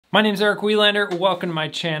My name is Eric Welander. Welcome to my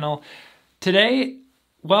channel. Today,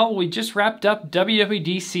 well, we just wrapped up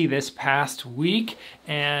WWDC this past week,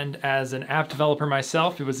 and as an app developer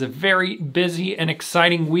myself, it was a very busy and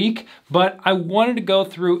exciting week, but I wanted to go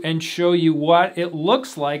through and show you what it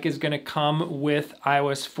looks like is going to come with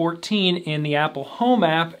iOS 14 in the Apple Home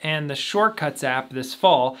app and the Shortcuts app this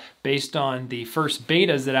fall, based on the first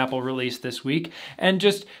betas that Apple released this week, and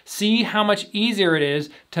just see how much easier it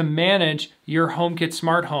is to manage your HomeKit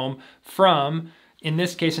smart home from, in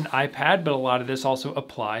this case, an iPad, but a lot of this also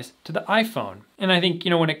applies to the iPhone. And I think,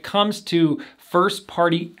 when it comes to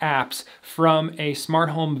first-party apps from a smart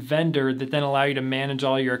home vendor that then allow you to manage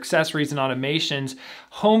all your accessories and automations,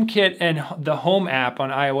 HomeKit and the Home app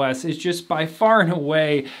on iOS is just by far and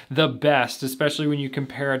away the best, especially when you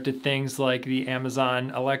compare it to things like the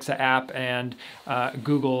Amazon Alexa app and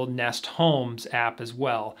Google Nest Homes app as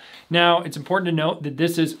well. Now, it's important to note that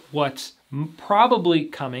this is what's probably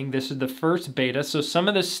coming. This is the first beta, so some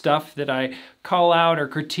of the stuff that I call out or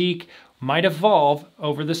critique might evolve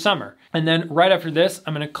over the summer. And then right after this,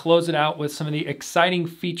 I'm going to close it out with some of the exciting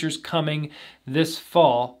features coming this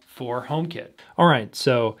fall for HomeKit. All right,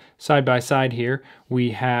 so side by side here,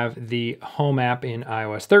 we have the Home app in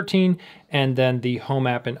iOS 13 and then the Home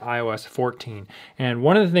app in iOS 14. And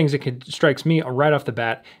one of the things that strikes me right off the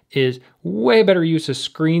bat is way better use of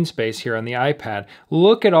screen space here on the iPad.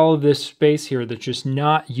 Look at all of this space here that's just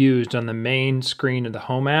not used on the main screen of the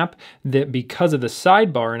Home app, that because of the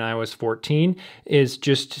sidebar in iOS 14 is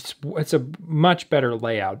just, it's a much better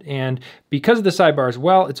layout. And because of the sidebar as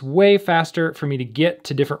well, it's way faster for me to get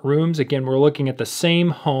to different rooms. Again, we're looking at the same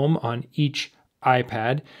home on each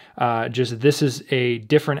iPad. Just this is a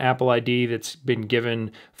different Apple ID that's been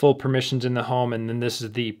given full permissions in the home, and then this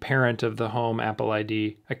is the parent of the home Apple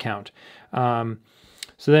ID account.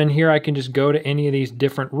 So then here I can just go to any of these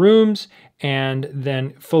different rooms and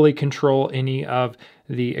then fully control any of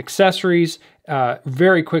the accessories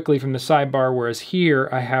very quickly from the sidebar, whereas here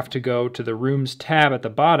I have to go to the Rooms tab at the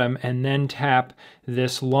bottom and then tap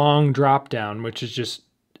this long drop down, which is just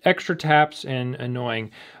extra taps and annoying.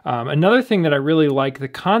 Another thing that I really like the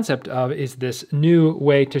concept of is this new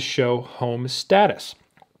way to show home status.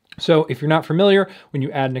 So if you're not familiar, when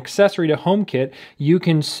you add an accessory to HomeKit, you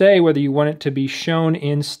can say whether you want it to be shown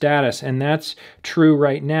in status, and that's true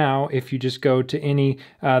right now. If you just go to any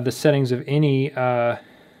the settings of any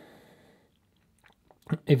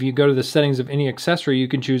if you go to the settings of any accessory, you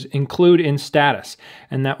can choose include in status,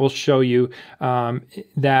 and that will show you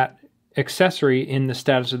that accessory in the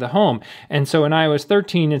status of the home. And so in iOS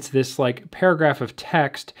 13, it's this like paragraph of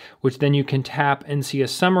text, which then you can tap and see a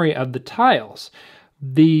summary of the tiles.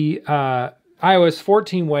 The iOS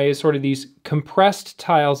 14 way is sort of these compressed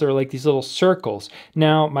tiles that are like these little circles.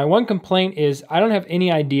 Now, my one complaint is I don't have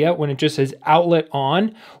any idea when it just says outlet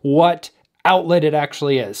on what outlet it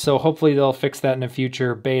actually is. So hopefully they'll fix that in a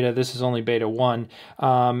future beta. This is only beta 1.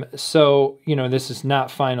 So, this is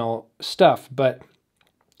not final stuff, but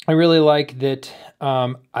I really like that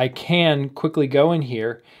I can quickly go in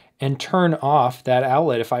here and turn off that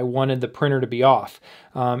outlet if I wanted the printer to be off.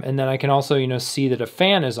 And then I can also, see that a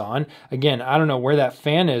fan is on. Again, I don't know where that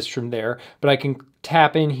fan is from there, but I can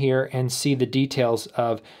tap in here and see the details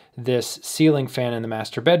of this ceiling fan in the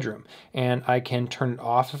master bedroom. And I can turn it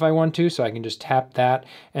off if I want to, so I can just tap that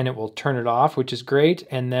and it will turn it off, which is great.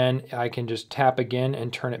 And then I can just tap again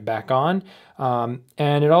and turn it back on.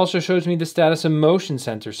 And it also shows me the status of motion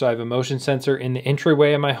sensor. So I have a motion sensor in the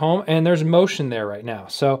entryway of my home, and there's motion there right now.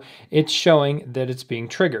 So it's showing that it's being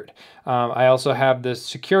triggered. I also have the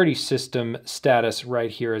security system status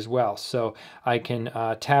right here as well. So I can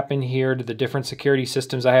tap in here to the different security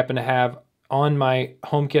systems I happen to have on my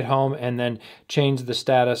HomeKit home and then change the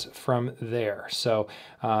status from there. So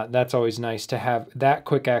that's always nice to have that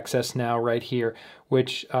quick access now right here,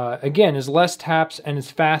 which again is less taps and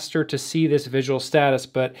is faster to see this visual status,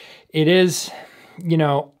 but it is,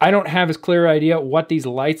 I don't have as clear idea what these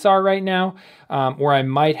lights are right now, or I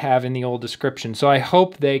might have in the old description. So I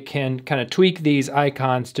hope they can kind of tweak these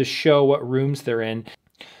icons to show what rooms they're in.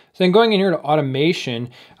 So then going in here to automation,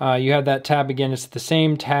 you have that tab again. It's the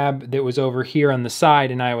same tab that was over here on the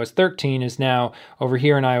side in iOS 13 is now over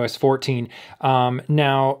here in iOS 14.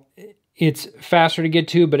 Now, it's faster to get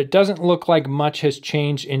to, but it doesn't look like much has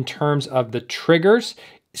changed in terms of the triggers.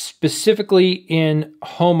 specifically in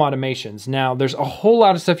home automations. Now, there's a whole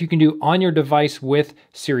lot of stuff you can do on your device with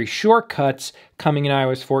Siri shortcuts coming in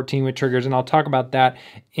iOS 14 with triggers, and I'll talk about that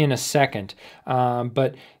in a second.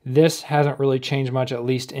 But this hasn't really changed much, at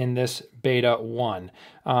least in this beta 1.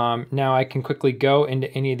 Now I can quickly go into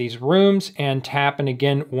any of these rooms and tap, and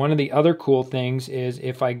again, one of the other cool things is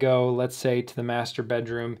if I go, let's say, to the master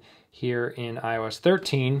bedroom here in iOS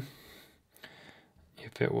 13,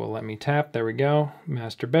 if it will let me tap, there we go,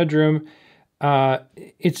 master bedroom.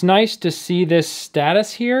 It's nice to see this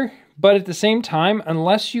status here, but at the same time,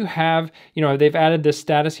 unless you have, they've added this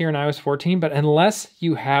status here in iOS 14, but unless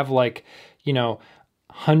you have like,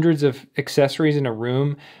 hundreds of accessories in a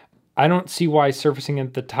room, I don't see why surfacing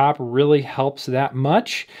at the top really helps that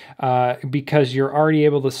much because you're already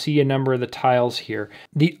able to see a number of the tiles here.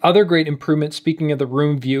 The other great improvement, speaking of the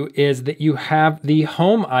room view, is that you have the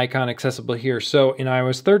home icon accessible here. So in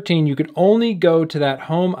iOS 13, you could only go to that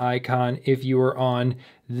home icon if you were on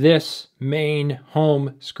this main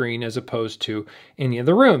home screen as opposed to any of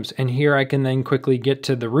the rooms. And here I can then quickly get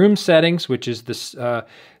to the room settings, which is this,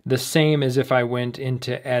 the same as if I went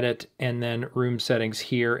into edit and then room settings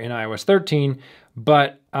here in iOS 13.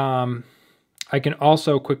 But I can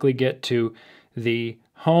also quickly get to the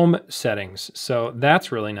home settings. So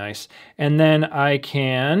that's really nice. And then I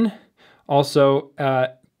can also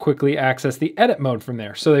quickly access the edit mode from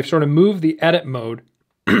there. So they've sort of moved the edit mode,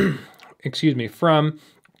 excuse me, from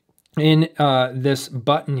in this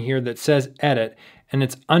button here that says edit, and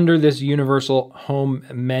it's under this universal home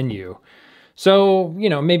menu. So,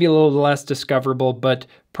 maybe a little less discoverable, but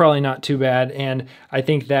probably not too bad. And I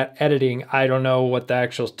think that editing, I don't know what the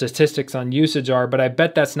actual statistics on usage are, but I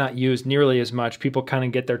bet that's not used nearly as much. People kind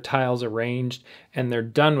of get their tiles arranged and they're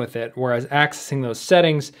done with it. Whereas accessing those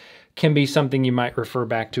settings can be something you might refer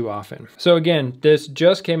back to often. So again, this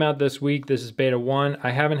just came out this week. This is beta 1.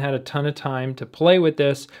 I haven't had a ton of time to play with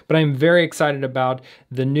this, but I'm very excited about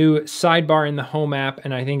the new sidebar in the Home app,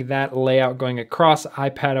 and I think that layout going across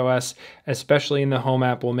iPadOS, especially in the Home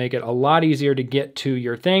app, will make it a lot easier to get to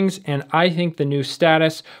your things. And I think the new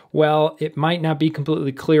status, well, it might not be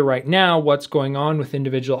completely clear right now what's going on with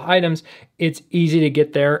individual items. It's easy to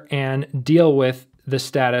get there and deal with the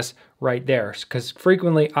status right there, because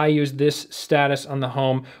frequently I use this status on the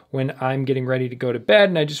home when I'm getting ready to go to bed,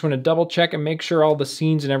 and I just want to double check and make sure all the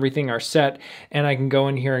scenes and everything are set, and I can go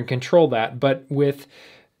in here and control that. But with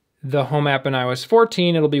the Home app in iOS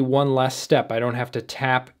 14, it'll be one less step. I don't have to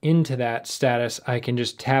tap into that status. I can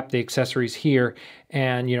just tap the accessories here,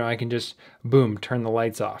 and I can just, boom, turn the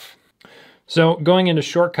lights off. So going into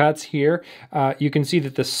shortcuts here, you can see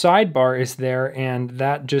that the sidebar is there, and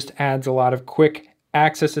that just adds a lot of quick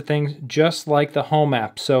access to things just like the Home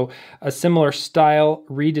app. So a similar style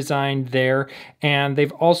redesigned there, and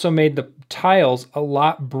they've also made the tiles a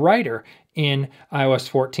lot brighter in iOS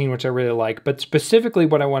 14, which I really like. But specifically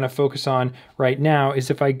what I want to focus on right now is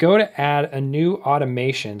if I go to add a new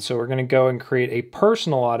automation, so we're going to go and create a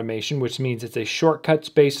personal automation, which means it's a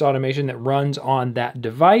shortcuts-based automation that runs on that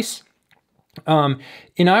device. In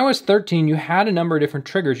iOS 13, you had a number of different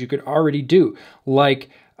triggers you could already do, like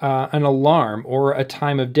an alarm or a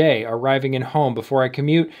time of day, arriving in home before I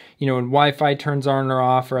commute, when Wi-Fi turns on or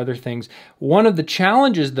off, or other things. One of the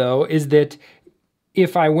challenges, though, is that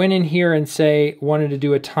if I went in here and say wanted to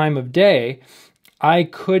do a time of day, I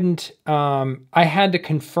couldn't, I had to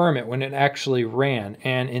confirm it when it actually ran.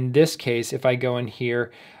 And in this case, if I go in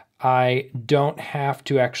here, I don't have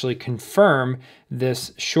to actually confirm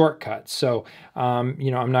this shortcut. So, I'm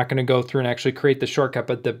not going to go through and actually create the shortcut,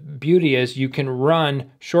 but the beauty is you can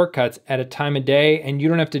run shortcuts at a time of day and you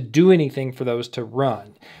don't have to do anything for those to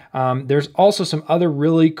run. There's also some other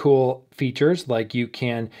really cool features, like you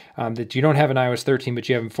can, that you don't have in iOS 13, but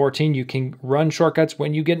you have in 14, you can run shortcuts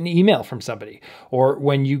when you get an email from somebody or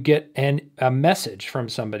when you get a message from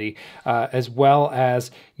somebody, as well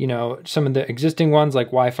as, some of the existing ones like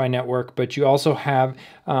Wi-Fi network, but you also have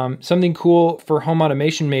something cool for home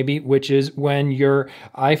automation maybe, which is when your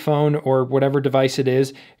iPhone or whatever device it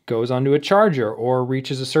is goes onto a charger or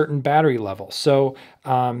reaches a certain battery level. So,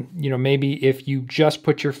 maybe if you just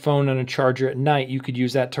put your phone on a charger at night, you could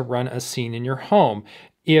use that to run a scene in your home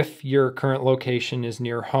if your current location is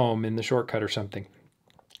near home in the shortcut or something.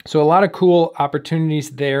 So a lot of cool opportunities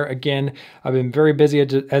there. Again, I've been very busy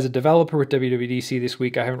as a developer with WWDC this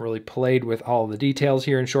week. I haven't really played with all the details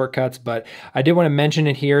here in shortcuts, but I did want to mention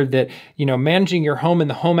it here that, managing your home in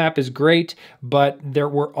the Home app is great, but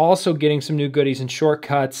we're also getting some new goodies in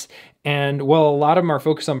shortcuts. And while a lot of them are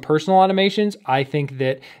focused on personal automations, I think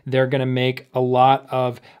that they're going to make a lot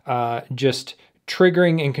of just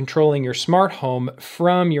triggering and controlling your smart home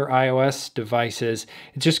from your iOS devices,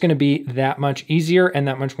 it's just going to be that much easier and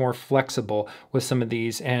that much more flexible with some of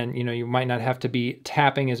these. And you might not have to be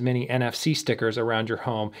tapping as many NFC stickers around your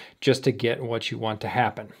home just to get what you want to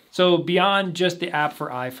happen. So beyond just the app for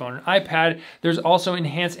iPhone and iPad, there's also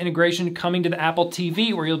enhanced integration coming to the Apple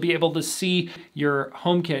TV, where you'll be able to see your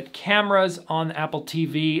HomeKit cameras on the Apple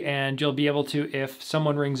TV, and you'll be able to, if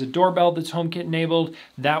someone rings a doorbell that's HomeKit enabled,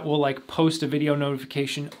 that will like post a video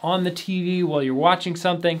notification on the TV while you're watching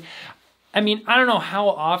something. I mean, I don't know how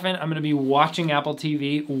often I'm gonna be watching Apple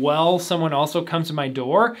TV while someone also comes to my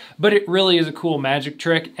door, but it really is a cool magic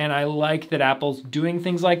trick, and I like that Apple's doing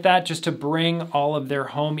things like that just to bring all of their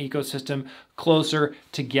home ecosystem closer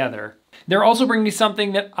together. They're also bringing me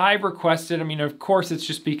something that I've requested. I mean, of course, it's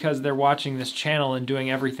just because they're watching this channel and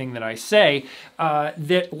doing everything that I say,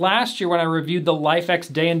 that last year when I reviewed the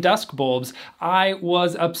LifeX day and dusk bulbs, I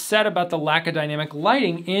was upset about the lack of dynamic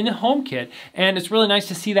lighting in HomeKit. And it's really nice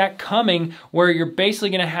to see that coming, where you're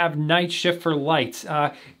basically gonna have night shift for lights.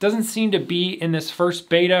 It doesn't seem to be in this first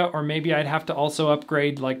beta, or maybe I'd have to also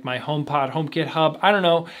upgrade like my HomePod HomeKit hub. I don't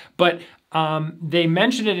know, but they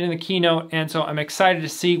mentioned it in the keynote, and so I'm excited to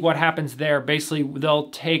see what happens there. Basically, they'll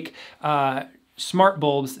take smart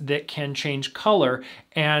bulbs that can change color,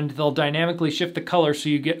 and they'll dynamically shift the color so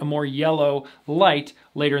you get a more yellow light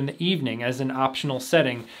later in the evening as an optional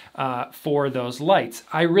setting for those lights.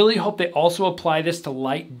 I really hope they also apply this to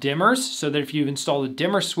light dimmers, so that if you've installed a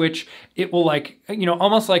dimmer switch, it will, like,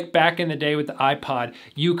 almost like back in the day with the iPod,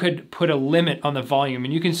 you could put a limit on the volume,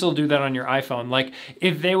 and you can still do that on your iPhone. Like,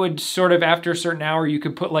 if they would sort of, after a certain hour, you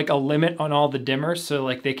could put like a limit on all the dimmers, so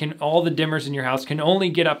like all the dimmers in your house can only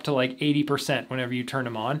get up to like 80% whenever you turn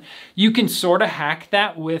them on. You can sort of hack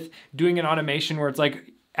that with doing an automation where it's like,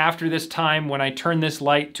 after this time, when I turn this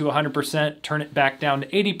light to 100%, turn it back down to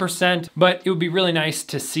 80%. But it would be really nice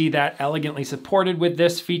to see that elegantly supported with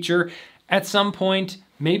this feature at some point,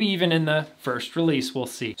 maybe even in the first release, we'll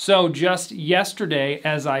see. So just yesterday,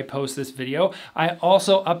 as I post this video, I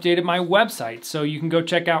also updated my website. So you can go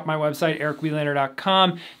check out my website,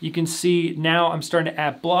 ericwelander.com. You can see now I'm starting to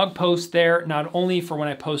add blog posts there, not only for when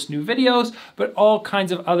I post new videos, but all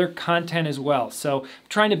kinds of other content as well. So I'm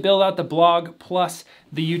trying to build out the blog plus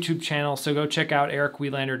the YouTube channel. So go check out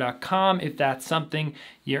ericwelander.com if that's something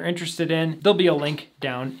you're interested in. There'll be a link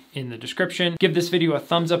down in the description. Give this video a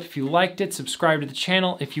thumbs up if you liked it. Subscribe to the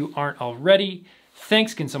channel if you aren't already.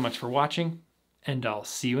 Thanks again so much for watching, and I'll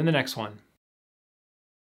see you in the next one.